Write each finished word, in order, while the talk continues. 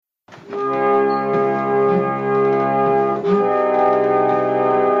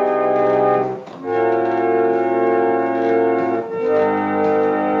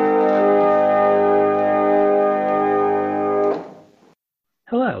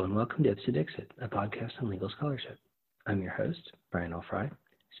Hello and welcome to Ipse Dixit, a podcast on legal scholarship. I'm your host, Brian L. Fry,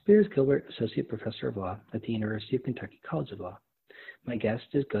 Spears Gilbert Associate Professor of Law at the University of Kentucky College of Law. My guest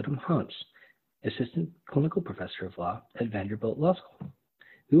is Gautam Hans, Assistant Clinical Professor of Law at Vanderbilt Law School.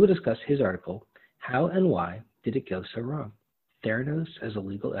 We will discuss his article, How and Why Did It Go So Wrong? Theranos as a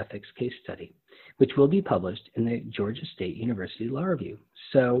Legal Ethics Case Study, which will be published in the Georgia State University Law Review.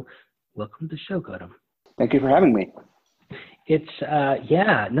 So, welcome to the show, Gautam. Thank you for having me. It's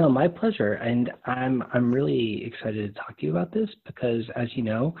my pleasure, and I'm really excited to talk to you about this because, as you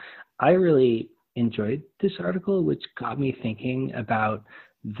know, I really enjoyed this article, which got me thinking about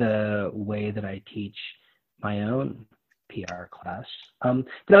the way that I teach my own PR class.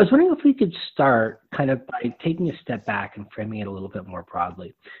 But I was wondering if we could start kind of by taking a step back and framing it a little bit more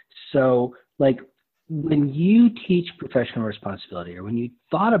broadly. So, like, when you teach professional responsibility, or when you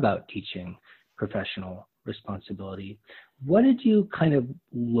thought about teaching professional responsibility, what did you kind of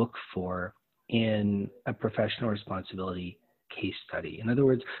look for in a professional responsibility case study? In other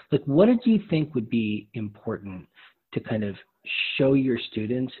words, like, what did you think would be important to kind of show your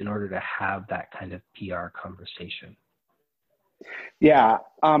students in order to have that kind of PR conversation? Yeah,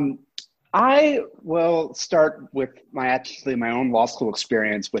 I will start with my own law school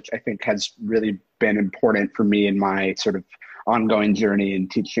experience, which I think has really been important for me in my sort of ongoing journey in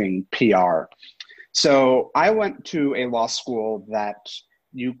teaching PR. So I went to a law school that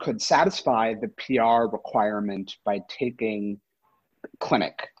you could satisfy the PR requirement by taking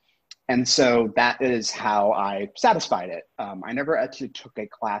clinic. And so that is how I satisfied it. I never actually took a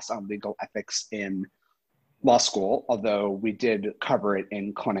class on legal ethics in law school, although we did cover it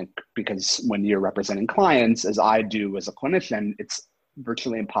in clinic, because when you're representing clients, as I do as a clinician, it's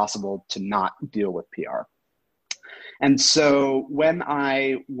virtually impossible to not deal with PR. And so when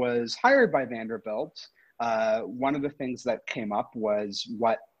I was hired by Vanderbilt, one of the things that came up was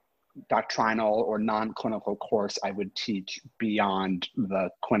what doctrinal or non-clinical course I would teach beyond the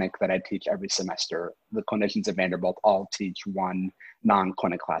clinic that I teach every semester. The clinicians at Vanderbilt all teach one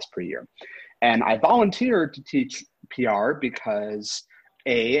non-clinic class per year. And I volunteered to teach PR because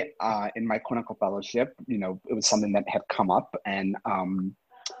in my clinical fellowship, it was something that had come up, and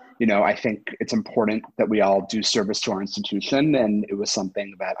I think it's important that we all do service to our institution, and it was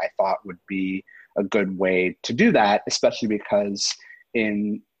something that I thought would be a good way to do that, especially because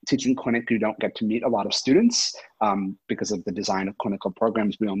in teaching clinic, you don't get to meet a lot of students because of the design of clinical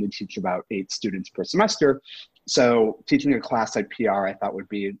programs. We only teach about 8 students per semester. So teaching a class like PR, I thought would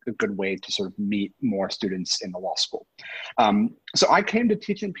be a good way to sort of meet more students in the law school. So I came to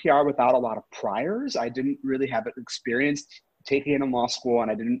teaching PR without a lot of priors. I didn't really have experience taking it in law school,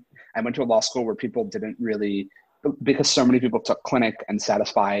 and I went to a law school where people didn't really, because so many people took clinic and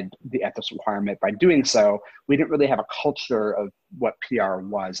satisfied the ethics requirement by doing so, we didn't really have a culture of what PR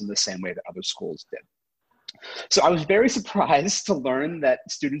was in the same way that other schools did. So I was very surprised to learn that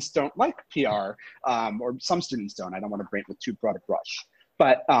students don't like PR, or some students don't. I don't want to paint with too broad a brush.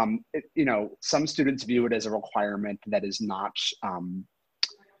 But, some students view it as a requirement that is not,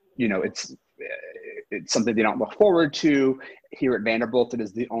 it's something they don't look forward to. Here at Vanderbilt, it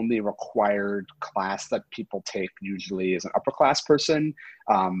is the only required class that people take usually as an upper class person.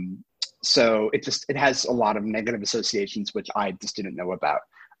 So it has a lot of negative associations, which I just didn't know about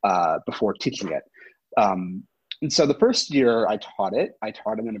before teaching it. And so the first year I taught it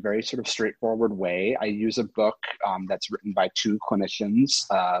in a very sort of straightforward way. I use a book that's written by 2 clinicians,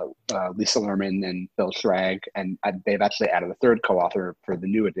 Lisa Lerman and Phil Schrag, and they've actually added a third co-author for the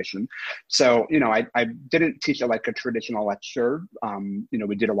new edition. So, I didn't teach it like a traditional lecture.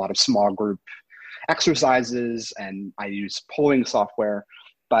 We did a lot of small group exercises, and I used polling software.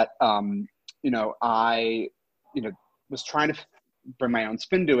 But, I, was trying to bring my own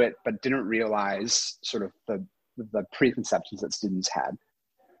spin to it, but didn't realize sort of the preconceptions that students had.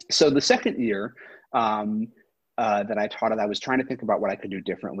 So the second year that I taught it, I was trying to think about what I could do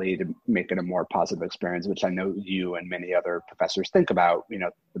differently to make it a more positive experience, which I know you and many other professors think about.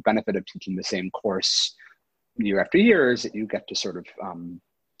 The benefit of teaching the same course year after year is that you get to sort of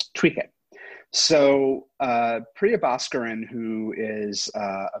tweak it. So Priya Bhaskaran, who is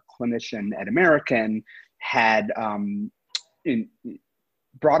a clinician at American, had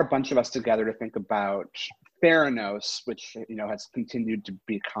brought a bunch of us together to think about Theranos, which has continued to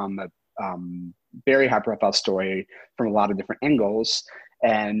become a very high-profile story from a lot of different angles,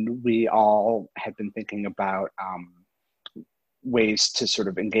 and we all had been thinking about ways to sort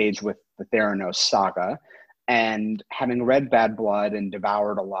of engage with the Theranos saga. And having read Bad Blood and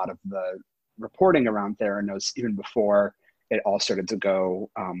devoured a lot of the reporting around Theranos even before it all started to go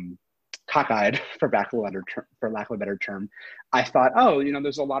cockeyed, for lack of a better term, I thought, oh,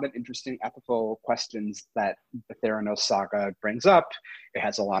 there's a lot of interesting ethical questions that the Theranos saga brings up. It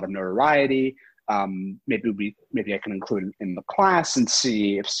has a lot of notoriety. Maybe I can include it in the class and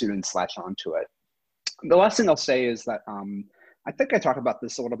see if students latch onto it. The last thing I'll say is that I think I talk about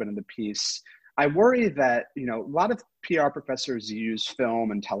this a little bit in the piece. I worry that a lot of PR professors use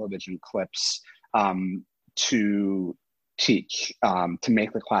film and television clips to teach, to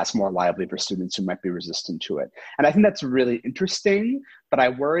make the class more lively for students who might be resistant to it. And I think that's really interesting, but I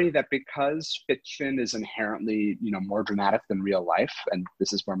worry that because fiction is inherently, more dramatic than real life, and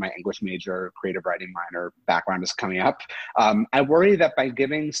this is where my English major, creative writing minor background is coming up, I worry that by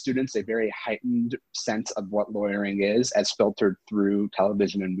giving students a very heightened sense of what lawyering is as filtered through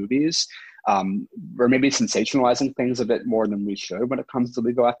television and movies, or maybe sensationalizing things a bit more than we should when it comes to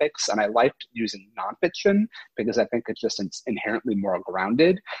legal ethics. And I liked using nonfiction because I think it's just inherently more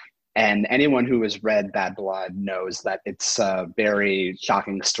grounded. And anyone who has read Bad Blood knows that it's a very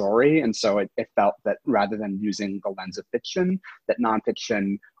shocking story. And so it felt that rather than using the lens of fiction, that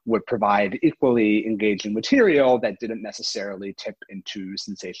nonfiction would provide equally engaging material that didn't necessarily tip into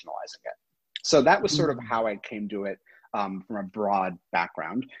sensationalizing it. So that was sort of how I came to it. From a broad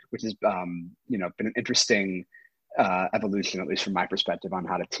background, which has been an interesting evolution, at least from my perspective, on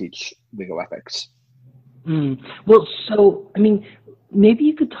how to teach legal ethics. Well, so, maybe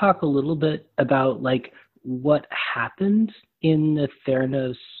you could talk a little bit about what happened in the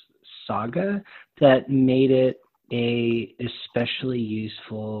Theranos saga that made it a especially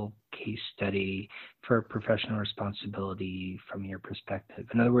useful case study for professional responsibility from your perspective.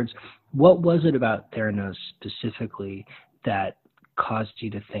 In other words, what was it about Theranos specifically that caused you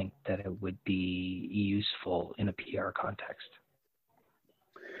to think that it would be useful in a PR context?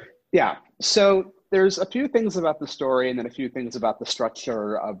 Yeah, so there's a few things about the story and then a few things about the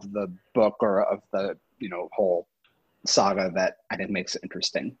structure of the book or of the whole saga that I think makes it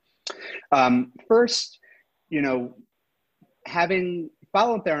interesting. First, having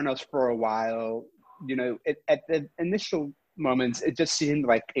followed Theranos for a while, at the initial moments, it just seemed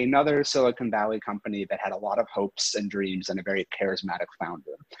like another Silicon Valley company that had a lot of hopes and dreams and a very charismatic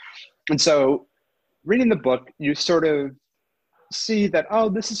founder. And so reading the book, you sort of see that, oh,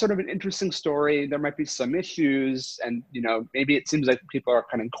 this is sort of an interesting story. There might be some issues and, maybe it seems like people are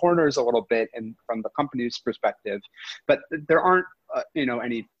cutting corners a little bit and from the company's perspective, but there aren't,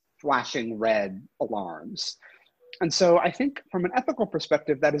 any flashing red alarms. And so I think from an ethical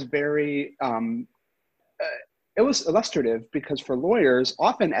perspective, that is very it was illustrative because for lawyers,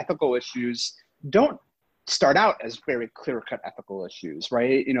 often ethical issues don't start out as very clear-cut ethical issues,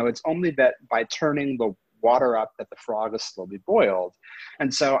 right? It's only that by turning the water up that the frog is slowly boiled.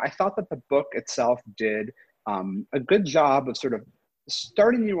 And so I thought that the book itself did a good job of sort of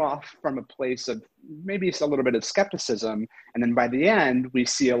starting you off from a place of maybe a little bit of skepticism. And then by the end, we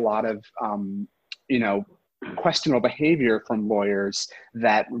see a lot of, questionable behavior from lawyers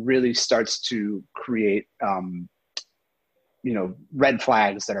that really starts to create, red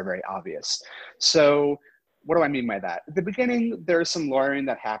flags that are very obvious. So what do I mean by that? At the beginning, there's some lawyering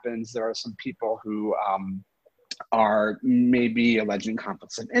that happens. There are some people who are maybe alleging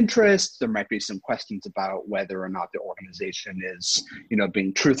conflicts of interest. There might be some questions about whether or not the organization is,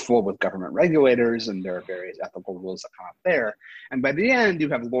 being truthful with government regulators, and there are various ethical rules that come up there. And by the end, you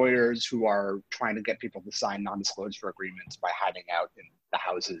have lawyers who are trying to get people to sign non-disclosure agreements by hiding out in the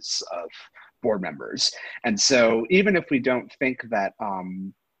houses of board members. And so even if we don't think that,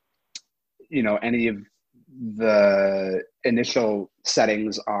 any of the initial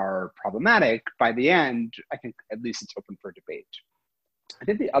settings are problematic, by the end, I think at least it's open for debate. I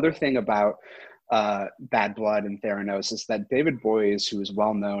think the other thing about Bad Blood and Theranos is that David Boies, who is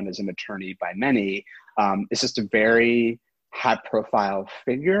well known as an attorney by many, is just a very high-profile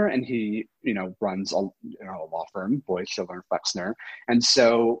figure, and he, runs a law firm, Boies, Schiller, and Flexner. And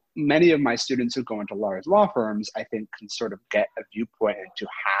so many of my students who go into large law firms, I think, can sort of get a viewpoint into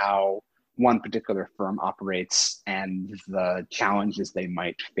how one particular firm operates and the challenges they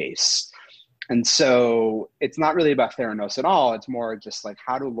might face. And so it's not really about Theranos at all. It's more just like,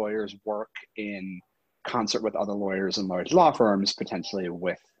 how do lawyers work in concert with other lawyers in large law firms, potentially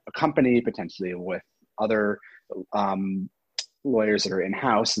with a company, potentially with other lawyers that are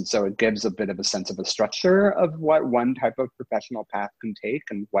in-house. And so it gives a bit of a sense of a structure of what one type of professional path can take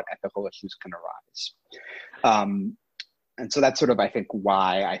and what ethical issues can arise. And so that's sort of, I think,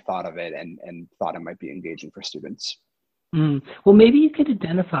 why I thought of it and thought it might be engaging for students. Well, maybe you could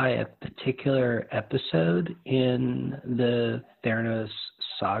identify a particular episode in the Theranos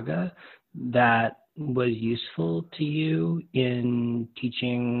saga that was useful to you in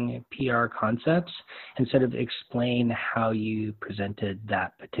teaching PR concepts, and sort of explain how you presented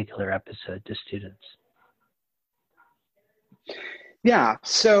that particular episode to students? Yeah,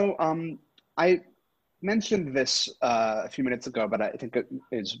 so I mentioned this a few minutes ago, but I think it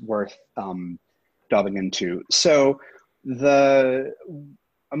is worth delving into. So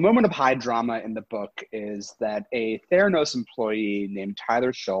a moment of high drama in the book is that a Theranos employee named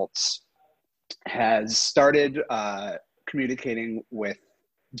Tyler Schultz has started communicating with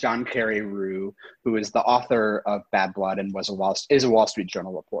John Carreyrou, who is the author of Bad Blood and is a Wall Street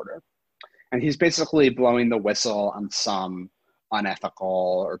Journal reporter. And he's basically blowing the whistle on some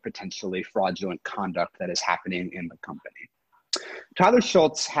unethical or potentially fraudulent conduct that is happening in the company. Tyler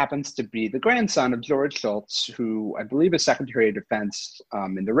Schultz happens to be the grandson of George Shultz, who I believe is Secretary of Defense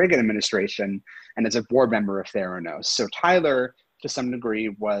in the Reagan administration and is a board member of Theranos. So Tyler, to some degree,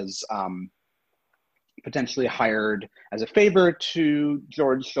 was potentially hired as a favor to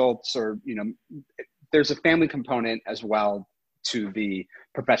George Shultz, or, there's a family component as well to the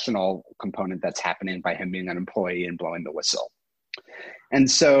professional component that's happening by him being an employee and blowing the whistle. And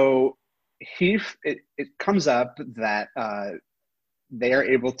so it comes up that they are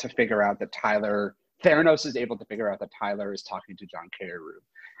able to figure out that Theranos is able to figure out that Tyler is talking to John Carreyrou.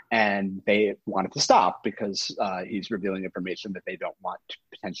 And they wanted to stop because he's revealing information that they don't want to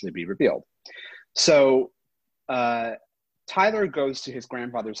potentially be revealed. So Tyler goes to his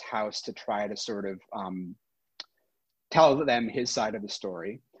grandfather's house to try to sort of tell them his side of the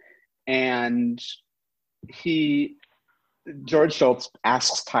story. And George Shultz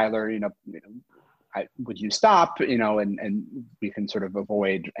asks Tyler, would you stop, and we can sort of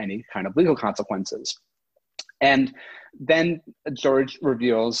avoid any kind of legal consequences. And then George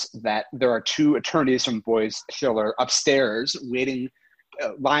reveals that there are two attorneys from Boies Schiller upstairs waiting,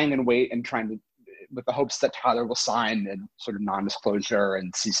 lying in wait and trying to, with the hopes that Tyler will sign a sort of non-disclosure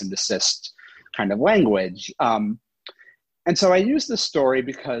and cease and desist kind of language. And so I use this story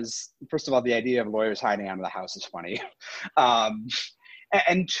because, first of all, the idea of lawyers hiding out of the house is funny.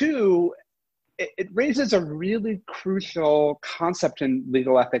 And two, it raises a really crucial concept in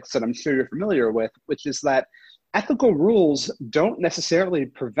legal ethics that I'm sure you're familiar with, which is that ethical rules don't necessarily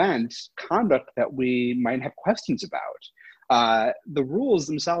prevent conduct that we might have questions about. The rules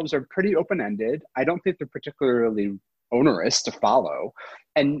themselves are pretty open-ended. I don't think they're particularly onerous to follow.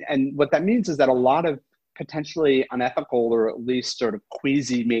 And what that means is that a lot of potentially unethical or at least sort of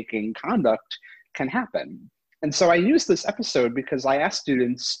queasy-making conduct can happen. And so I use this episode because I ask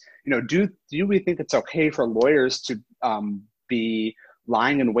students, do we think it's okay for lawyers to be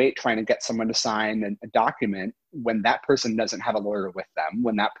lying in wait trying to get someone to sign a document when that person doesn't have a lawyer with them,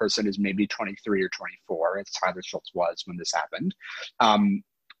 when that person is maybe 23 or 24, as Tyler Schultz was when this happened?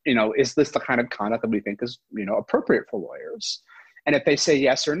 Is this the kind of conduct that we think is, appropriate for lawyers? And if they say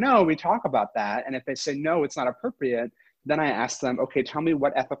yes or no, we talk about that. And if they say no, it's not appropriate, then I ask them, okay, tell me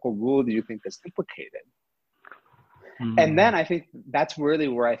what ethical rule do you think is implicated? And then I think that's really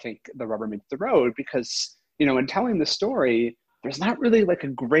where I think the rubber meets the road, because, in telling the story, there's not really like a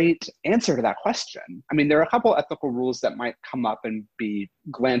great answer to that question. I mean, there are a couple ethical rules that might come up and be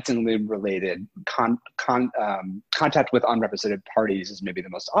glancingly related. Contact with unrepresented parties is maybe the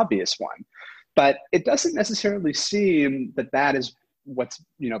most obvious one. But it doesn't necessarily seem that is what's,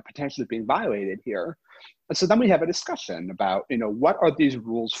 potentially being violated here. And so then we have a discussion about, what are these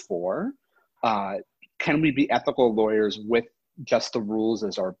rules for? Can we be ethical lawyers with just the rules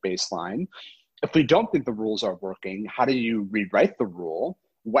as our baseline? If we don't think the rules are working, how do you rewrite the rule?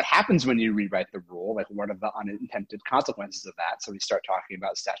 What happens when you rewrite the rule? Like, what are the unintended consequences of that? So we start talking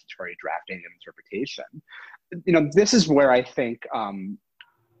about statutory drafting and interpretation. This is where I think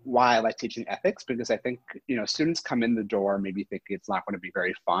why I like teaching ethics, because I think, students come in the door maybe thinking it's not going to be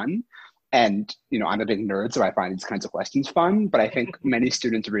very fun. And, I'm a big nerd, so I find these kinds of questions fun. But I think many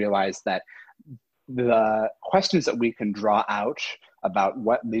students realize that the questions that we can draw out about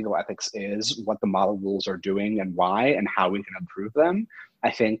what legal ethics is, what the model rules are doing and why, and how we can improve them,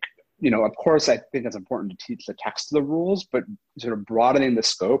 I think, of course, I think it's important to teach the text of the rules, but sort of broadening the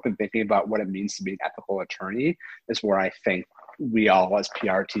scope and thinking about what it means to be an ethical attorney is where I think we all as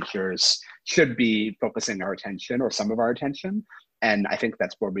PR teachers should be focusing our attention, or some of our attention. And I think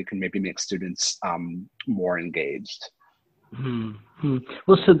that's where we can maybe make students more engaged. Mm-hmm.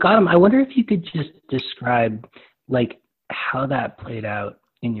 Well, so Gautam, I wonder if you could just describe how that played out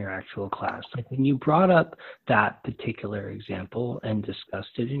in your actual class. Like, when you brought up that particular example and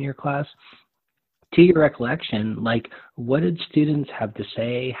discussed it in your class, to your recollection, what did students have to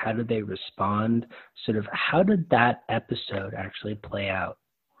say? How did they respond? Sort of, how did that episode actually play out?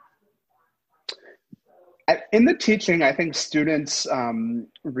 In the teaching, I think students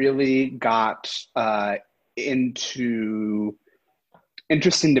really got into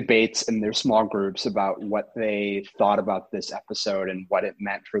interesting debates in their small groups about what they thought about this episode and what it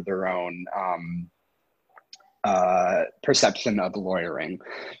meant for their own perception of lawyering.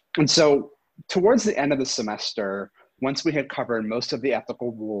 And so towards the end of the semester, once we had covered most of the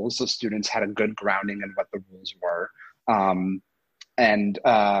ethical rules, the students had a good grounding in what the rules were. And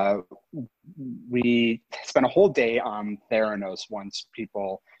we spent a whole day on Theranos once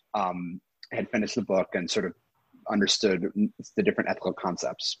people had finished the book and sort of understood the different ethical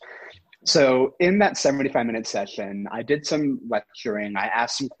concepts. So in that 75-minute session, I did some lecturing, I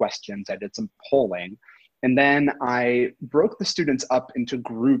asked some questions, I did some polling, and then I broke the students up into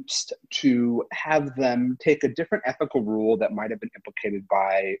groups to have them take a different ethical rule that might have been implicated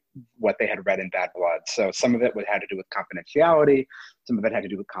by what they had read in Bad Blood. So some of it had to do with confidentiality, some of it had to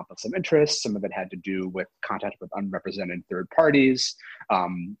do with conflicts of interest, some of it had to do with contact with unrepresented third parties,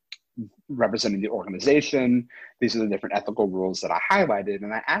 representing the organization. These are the different ethical rules that I highlighted.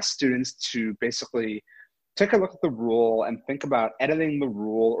 And I asked students to basically take a look at the rule and think about editing the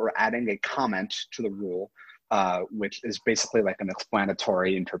rule or adding a comment to the rule, which is basically like an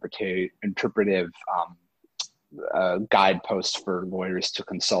explanatory interpretive guidepost for lawyers to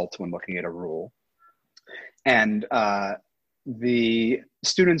consult when looking at a rule. And the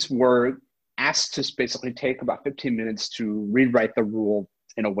students were asked to basically take about 15 minutes to rewrite the rule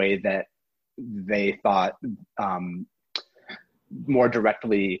in a way that they thought more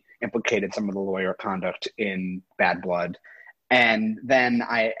directly implicated some of the lawyer conduct in Bad Blood. And then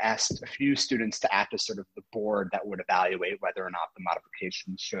I asked a few students to act as sort of the board that would evaluate whether or not the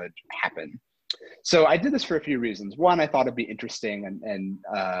modification should happen. So I did this for a few reasons. One, I thought it'd be interesting and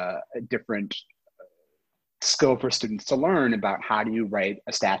a different skill for students to learn about how do you write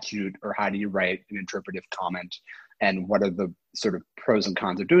a statute or how do you write an interpretive comment, and what are the sort of pros and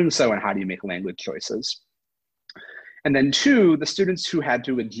cons of doing so, and how do you make language choices. And then two, the students who had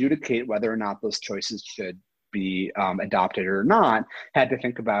to adjudicate whether or not those choices should be adopted or not had to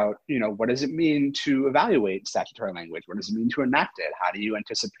think about, what does it mean to evaluate statutory language? What does it mean to enact it? How do you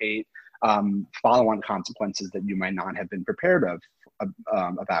anticipate follow-on consequences that you might not have been prepared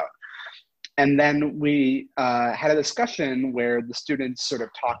about? And then we had a discussion where the students sort of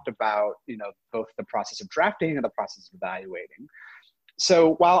talked about, both the process of drafting and the process of evaluating.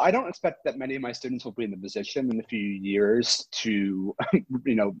 So while I don't expect that many of my students will be in the position in a few years to,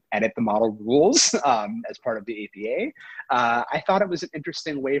 edit the model rules as part of the APA, I thought it was an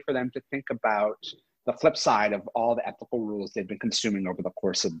interesting way for them to think about the flip side of all the ethical rules they've been consuming over the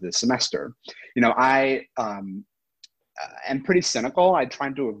course of the semester. I am pretty cynical. I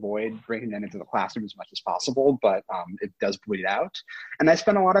try to avoid bringing them into the classroom as much as possible, but it does bleed out. And I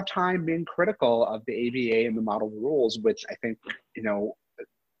spent a lot of time being critical of the ABA and the model rules, which I think,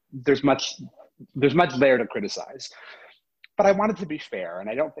 there's much there to criticize. But I wanted to be fair, and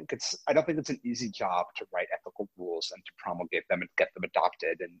I don't think it's an easy job to write ethical rules and to promulgate them and get them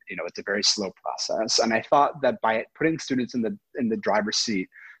adopted. And it's a very slow process. And I thought that by putting students in the driver's seat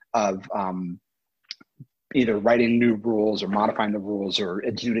of either writing new rules or modifying the rules or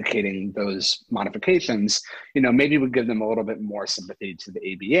adjudicating those modifications, maybe would give them a little bit more sympathy to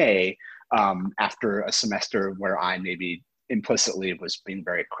the ABA after a semester where I maybe implicitly was being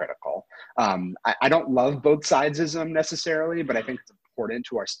very critical. I don't love both sidesism necessarily, but I think it's important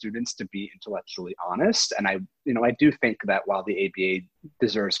to our students to be intellectually honest. And I do think that while the ABA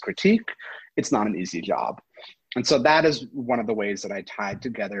deserves critique, it's not an easy job. And so that is one of the ways that I tied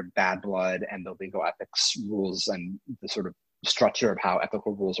together Bad Blood and the legal ethics rules and the sort of structure of how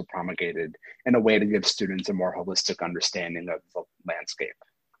ethical rules are promulgated in a way to give students a more holistic understanding of the landscape.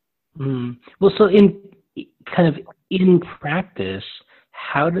 Well, so in practice,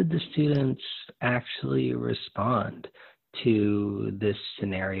 how did the students actually respond to this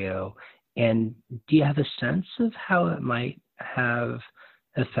scenario? And do you have a sense of how it might have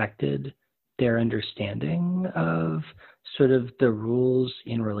affected their understanding of sort of the rules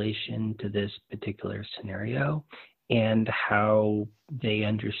in relation to this particular scenario, and how they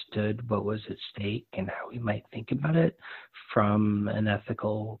understood what was at stake and how we might think about it from an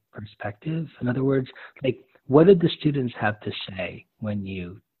ethical perspective? In other words, what did the students have to say when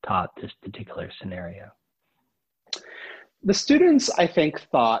you taught this particular scenario? The students, I think,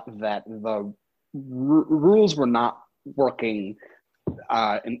 thought that the rules were not working.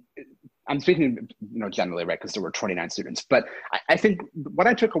 I'm speaking, generally, right, because there were 29 students. But I think what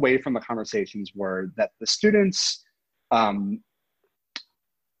I took away from the conversations were that the students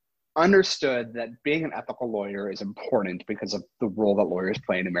understood that being an ethical lawyer is important because of the role that lawyers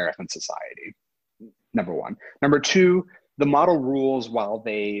play in American society. number one. Number two, the model rules, while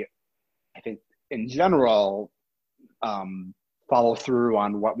they, I think, in general, follow through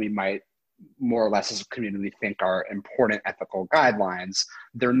on what we might more or less as a community think are important ethical guidelines,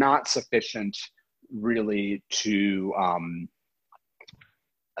 they're not sufficient really to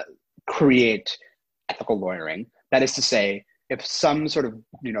create ethical lawyering. That is to say, if some sort of,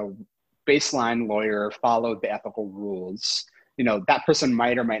 baseline lawyer followed the ethical rules, that person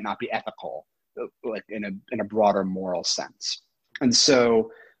might or might not be ethical, like in a broader moral sense. And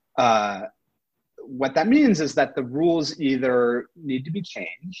so what that means is that the rules either need to be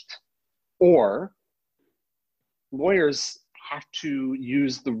changed, or lawyers have to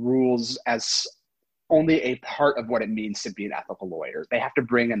use the rules as only a part of what it means to be an ethical lawyer. They have to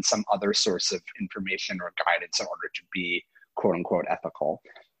bring in some other source of information or guidance in order to be quote unquote ethical.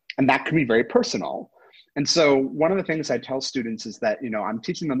 And that can be very personal. And so one of the things I tell students is that, I'm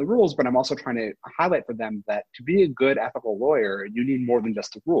teaching them the rules, but I'm also trying to highlight for them that to be a good ethical lawyer, you need more than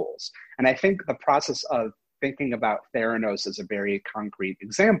just the rules. And I think the process of thinking about Theranos as a very concrete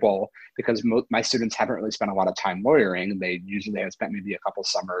example, because my students haven't really spent a lot of time lawyering. They usually have spent maybe a couple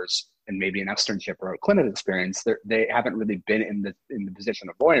summers and maybe an externship or a clinical experience. They haven't really been in the position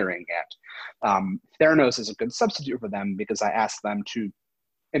of lawyering yet. Theranos is a good substitute for them because I asked them to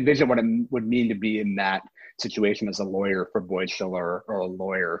envision what it would mean to be in that situation as a lawyer for Boyd Schiller or a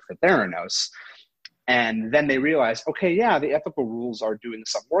lawyer for Theranos. And then they realize, okay, yeah, the ethical rules are doing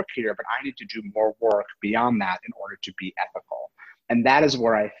some work here, but I need to do more work beyond that in order to be ethical. And that is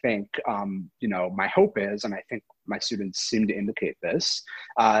where I think, my hope is, and I think my students seem to indicate this,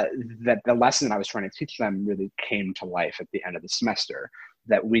 that the lesson I was trying to teach them really came to life at the end of the semester,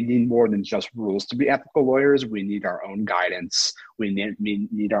 that we need more than just rules to be ethical lawyers. We need our own guidance. We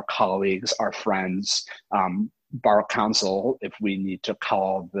need our colleagues, our friends, bar counsel if we need to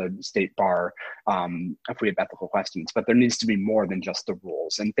call the state bar if we have ethical questions. But there needs to be more than just the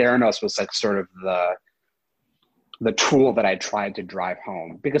rules. And Theranos was like sort of the tool that I tried to drive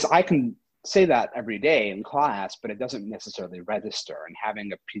home, because I can say that every day in class, but it doesn't necessarily register. And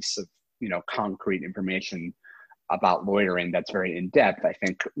having a piece of concrete information about lawyering that's very in-depth, I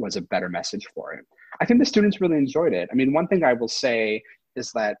think was a better message for it. I think the students really enjoyed it. I mean, one thing I will say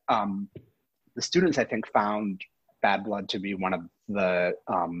is that the students, I think, found Bad Blood to be one of the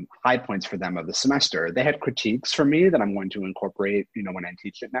high points for them of the semester. They had critiques from me that I'm going to incorporate, when I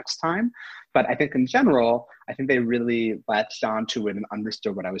teach it next time. But I think in general, I think they really latched onto it and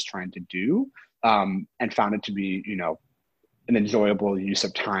understood what I was trying to do, and found it to be, an enjoyable use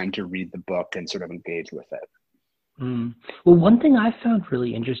of time to read the book and sort of engage with it. Well, one thing I found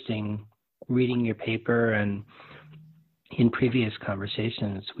really interesting reading your paper and in previous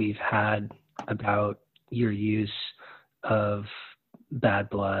conversations we've had about your use of Bad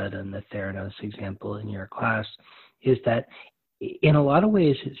Blood and the Theranos example in your class is that in a lot of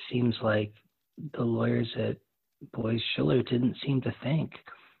ways it seems like the lawyers at Boyd Schiller didn't seem to think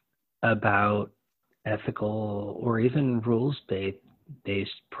about ethical or even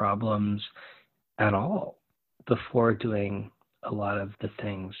rules-based problems at all before doing a lot of the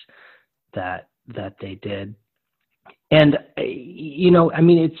things that they did. And,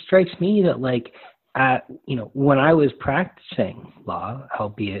 it strikes me that when I was practicing law,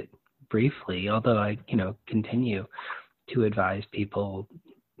 albeit briefly, although I, continue to advise people,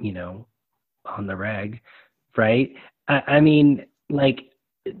 on the reg, right?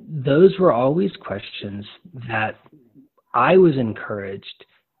 Those were always questions that I was encouraged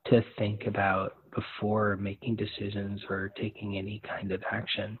to think about before making decisions or taking any kind of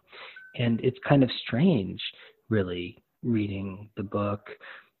action. And it's kind of strange, really, reading the book,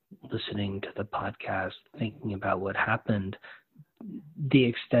 listening to the podcast, thinking about what happened, the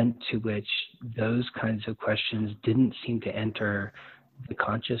extent to which those kinds of questions didn't seem to enter the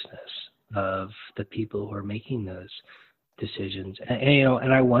consciousness of the people who are making those decisions.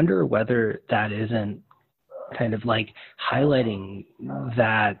 And I wonder whether that isn't kind of like highlighting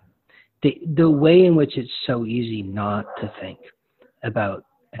that the way in which it's so easy not to think about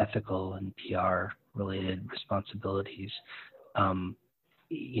ethical and PR related responsibilities,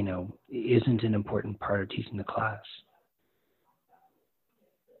 isn't an important part of teaching the class.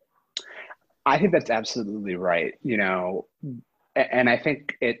 I think that's absolutely right. And I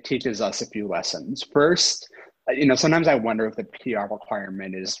think it teaches us a few lessons. First, sometimes I wonder if the PR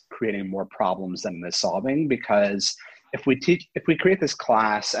requirement is creating more problems than it is solving, because if we create this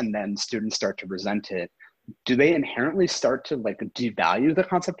class and then students start to resent it, do they inherently start to devalue the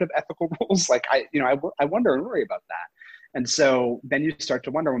concept of ethical rules? I wonder and worry about that. And so then you start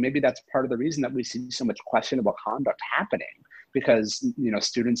to wonder, well, maybe that's part of the reason that we see so much questionable conduct happening, because,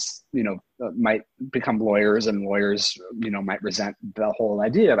 students, might become lawyers, and lawyers, might resent the whole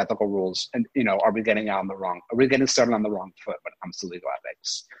idea of ethical rules. And, are we getting started on the wrong foot when it comes to legal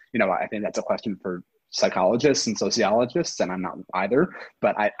ethics? I think that's a question for psychologists and sociologists, and I'm not either,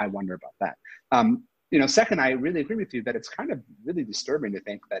 but I wonder about that. Second, I really agree with you that it's kind of really disturbing to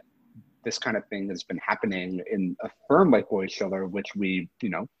think that this kind of thing has been happening in a firm like Boies Schiller, which we,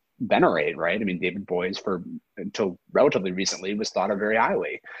 venerate, right? I mean, David Boies, until relatively recently, was thought of very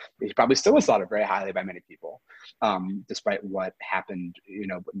highly. He probably still is thought of very highly by many people, despite what happened, in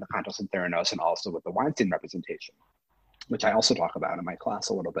the Contos and Theranos, and also with the Weinstein representation, which I also talk about in my class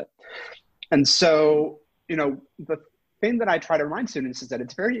a little bit. And so, the thing that I try to remind students is that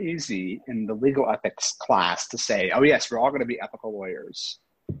it's very easy in the legal ethics class to say, oh yes, we're all going to be ethical lawyers.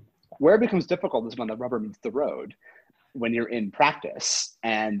 Where it becomes difficult is when the rubber meets the road, when you're in practice.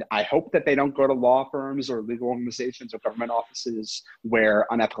 And I hope that they don't go to law firms or legal organizations or government offices where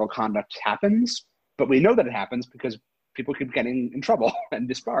unethical conduct happens. But we know that it happens because people keep getting in trouble and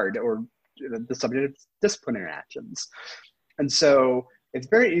disbarred, or the subject of disciplinary actions. And so it's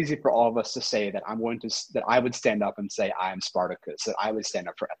very easy for all of us to say that that I would stand up and say, I am Spartacus, that I would stand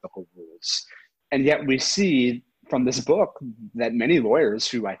up for ethical rules. And yet we see from this book that many lawyers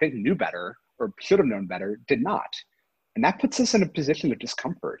who I think knew better or should have known better did not. And that puts us in a position of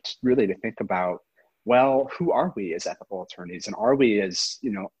discomfort, really, to think about, well, who are we as ethical attorneys? And are we as,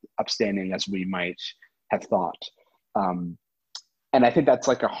 upstanding as we might have thought? And I think that's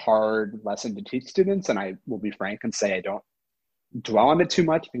like a hard lesson to teach students. And I will be frank and say I don't dwell on it too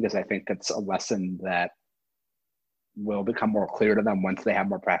much, because I think it's a lesson that will become more clear to them once they have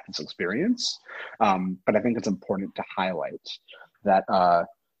more practice experience. But I think it's important to highlight that,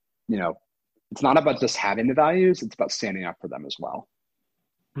 it's not about just having the values, it's about standing up for them as well.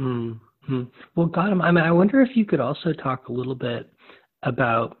 Mm-hmm. Well, Gautam, I wonder if you could also talk a little bit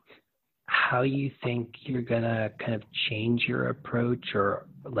about how you think you're going to kind of change your approach, or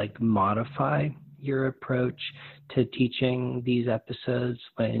like modify your approach to teaching these episodes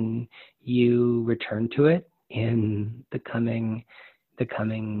when you return to it in the coming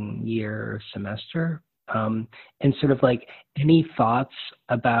year or semester. And sort of like any thoughts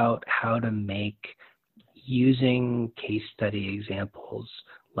about how to make using case study examples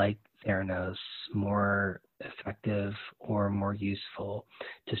like Theranos more effective or more useful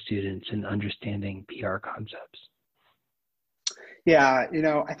to students in understanding PR concepts? Yeah,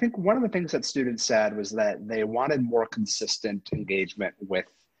 I think one of the things that students said was that they wanted more consistent engagement with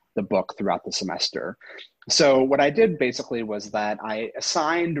the book throughout the semester. So what I did basically was that I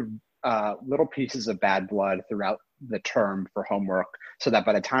assigned little pieces of Bad Blood throughout the term for homework, so that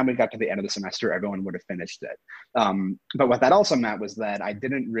by the time we got to the end of the semester, everyone would have finished it. But what that also meant was that I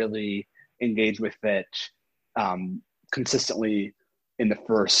didn't really engage with it consistently in the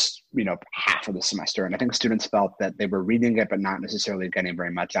first, half of the semester. And I think students felt that they were reading it, but not necessarily getting very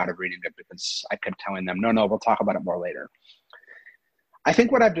much out of reading it, because I kept telling them, no, we'll talk about it more later. I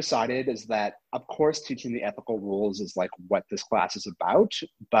think what I've decided is that, of course, teaching the ethical rules is like what this class is about,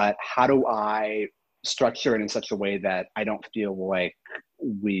 but how do I structure it in such a way that I don't feel like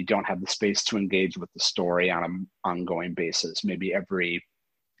we don't have the space to engage with the story on an ongoing basis, maybe every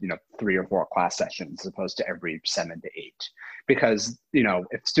 3 or 4 class sessions as opposed to every 7 to 8. Because,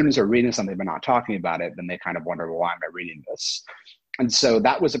 if students are reading something but not talking about it, then they kind of wonder, well, why am I reading this? And so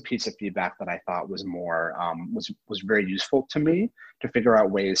that was a piece of feedback that I thought was more, was very useful to me to figure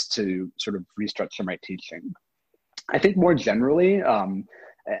out ways to sort of restructure my teaching. I think more generally,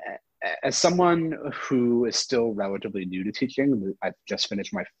 as someone who is still relatively new to teaching, I've just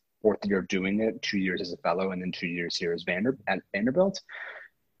finished my 4th year doing it, 2 years as a fellow and then 2 years here as at Vanderbilt.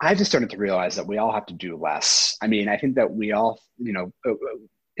 I just started to realize that we all have to do less. I mean, I think that we all,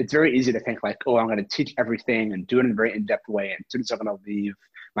 it's very easy to think like, oh, I'm going to teach everything and do it in a very in-depth way, and students are going to leave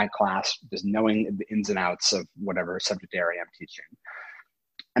my class just knowing the ins and outs of whatever subject area I'm teaching.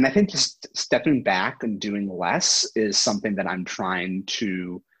 And I think just stepping back and doing less is something that I'm trying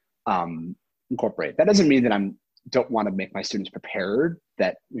to incorporate. That doesn't mean that I don't want to make my students prepared,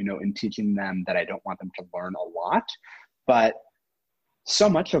 that, in teaching them, that I don't want them to learn a lot, but so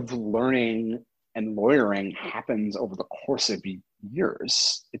much of learning and lawyering happens over the course of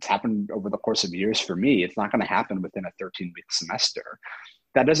years. It's happened over the course of years for me. It's not going to happen within a 13-week semester.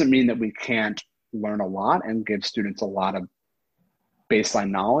 That doesn't mean that we can't learn a lot and give students a lot of baseline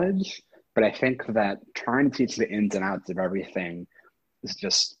knowledge, but I think that trying to teach the ins and outs of everything is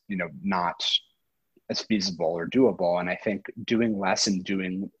just, not as feasible or doable. And I think doing less and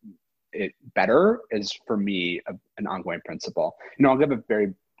doing it better is, for me, an ongoing principle. I'll give a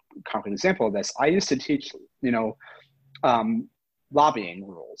very concrete example of this. I used to teach, um, lobbying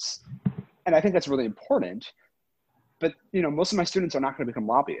rules. And I think that's really important. But most of my students are not going to become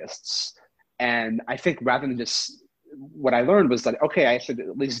lobbyists. And I think rather than just what I learned was that, okay, I should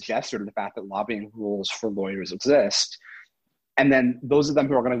at least gesture to the fact that lobbying rules for lawyers exist. And then those of them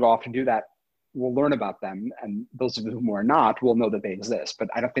who are going to go off and do that will learn about them. And those of them who are not will know that they exist. But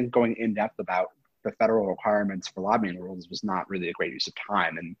I don't think going in depth about the federal requirements for lobbying rules was not really a great use of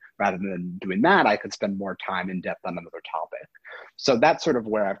time. And rather than doing that, I could spend more time in depth on another topic. So that's sort of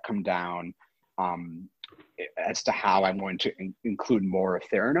where I've come down as to how I'm going to include more of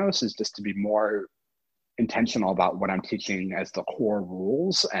Theranos, is just to be more intentional about what I'm teaching as the core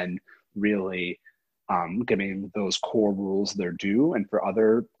rules, and really giving those core rules their due, and for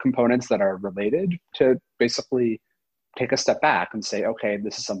other components that are related to basically take a step back and say, okay,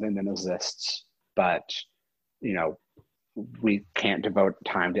 this is something that exists, but we can't devote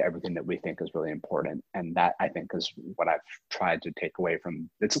time to everything that we think is really important. And that, I think, is what I've tried to take away from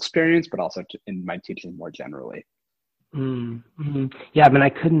this experience, but also in my teaching more generally. Mm-hmm. Yeah, I mean, I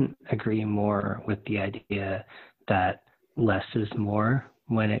couldn't agree more with the idea that less is more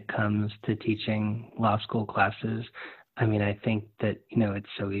when it comes to teaching law school classes. I mean, I think that, it's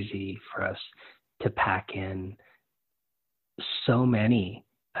so easy for us to pack in so many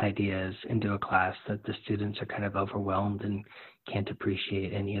ideas into a class that the students are kind of overwhelmed and can't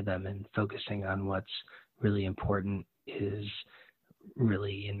appreciate any of them, and focusing on what's really important is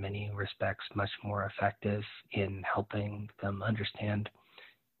really, in many respects, much more effective in helping them understand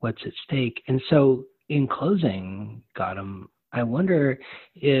what's at stake. And so in closing, Gautam, I wonder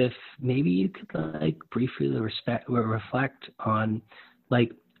if maybe you could briefly reflect on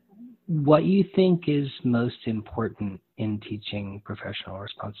what you think is most important in teaching professional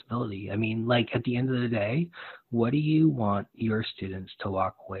responsibility. I mean, at the end of the day, what do you want your students to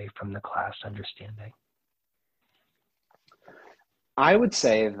walk away from the class understanding? I would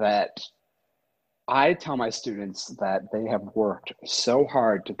say that I tell my students that they have worked so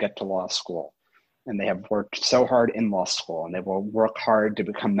hard to get to law school, and they have worked so hard in law school, and they will work hard to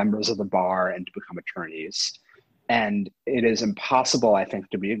become members of the bar and to become attorneys. And it is impossible, I think,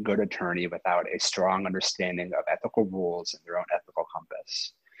 to be a good attorney without a strong understanding of ethical rules and their own ethical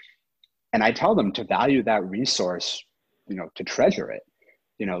compass. And I tell them to value that resource, to treasure it.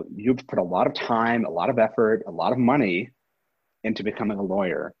 You've put a lot of time, a lot of effort, a lot of money into becoming a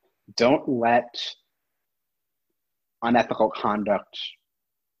lawyer. Don't let unethical conduct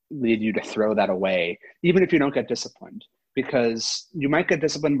lead you to throw that away, even if you don't get disciplined, because you might get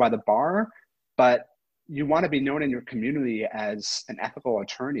disciplined by the bar, but you want to be known in your community as an ethical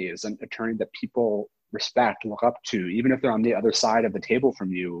attorney, as an attorney that people respect, look up to, even if they're on the other side of the table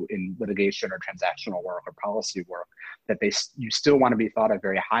from you in litigation or transactional work or policy work, that you still want to be thought of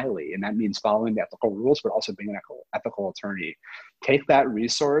very highly. And that means following the ethical rules, but also being an ethical attorney. Take that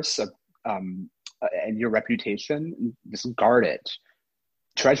resource and your reputation, just guard it,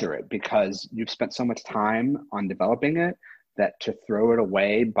 treasure it, because you've spent so much time on developing it that to throw it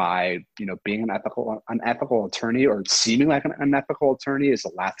away by, being an unethical attorney or seeming like an unethical attorney is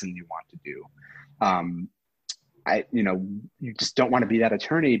the last thing you want to do. You just don't want to be that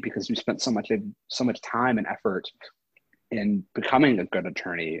attorney because you spent so much time and effort in becoming a good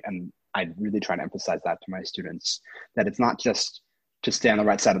attorney. And I really try to emphasize that to my students, that it's not just to stay on the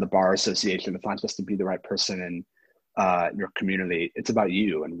right side of the bar association. It's not just to be the right person in your community. It's about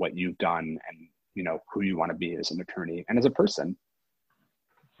you and what you've done, and who you want to be as an attorney and as a person.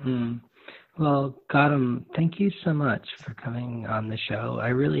 Well, Gautam, thank you so much for coming on the show. I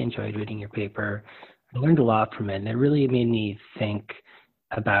really enjoyed reading your paper. I learned a lot from it, and it really made me think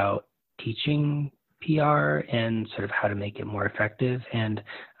about teaching PR and sort of how to make it more effective. And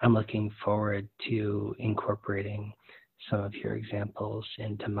I'm looking forward to incorporating some of your examples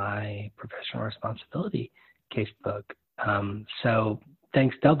into my professional responsibility casebook. So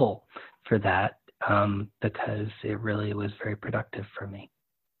thanks double for that, because it really was very productive for me.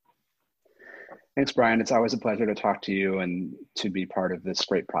 Thanks, Brian. It's always a pleasure to talk to you and to be part of this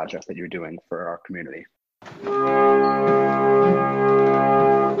great project that you're doing for our community.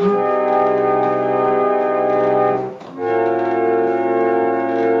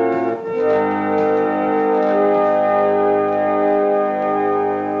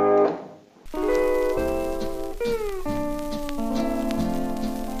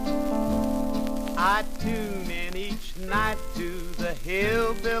 I tune in each night to the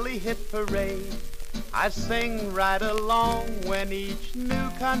hillbilly hit parade. I sing right along when each new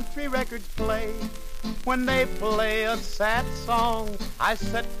country record plays. When they play a sad song, I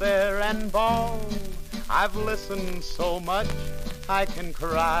sit there and bawl. I've listened so much, I can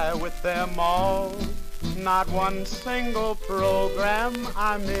cry with them all. not one single program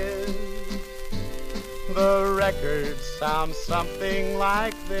I miss. The record sounds something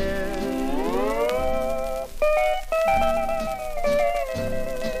like this.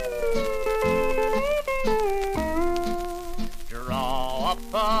 Draw up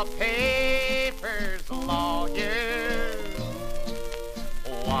the papers, lawyer.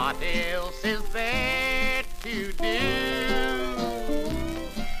 What else is there to do?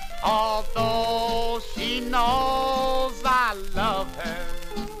 Although she knows I love her,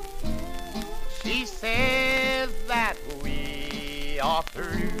 she says that we are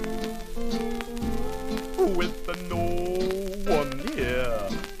through. With no one here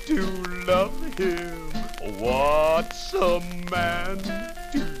to love him, what's a man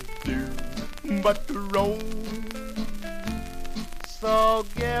to do but to roam? So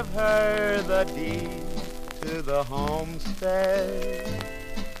give her the deed to the homestead,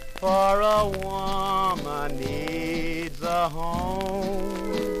 for a woman needs a home.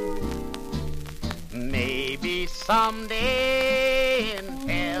 Maybe someday in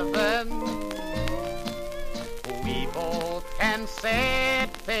heaven we both can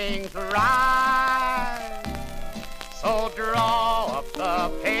set things right. So draw up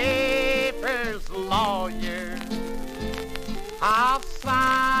the papers, lawyer. I'll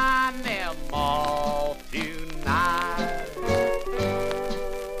sign them all tonight.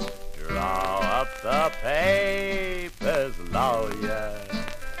 Draw up the papers, lawyer.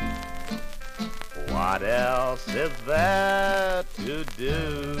 What else is there to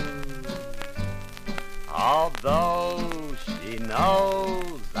do? Although she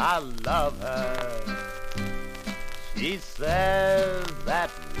knows I love her, she says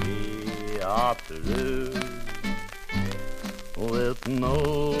that we are through. With no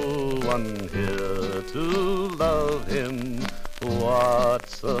one here to love him,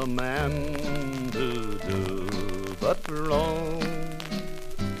 what's a man to do but roam?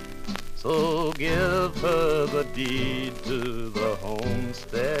 So give her the deed to the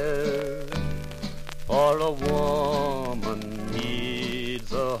homestead, for a woman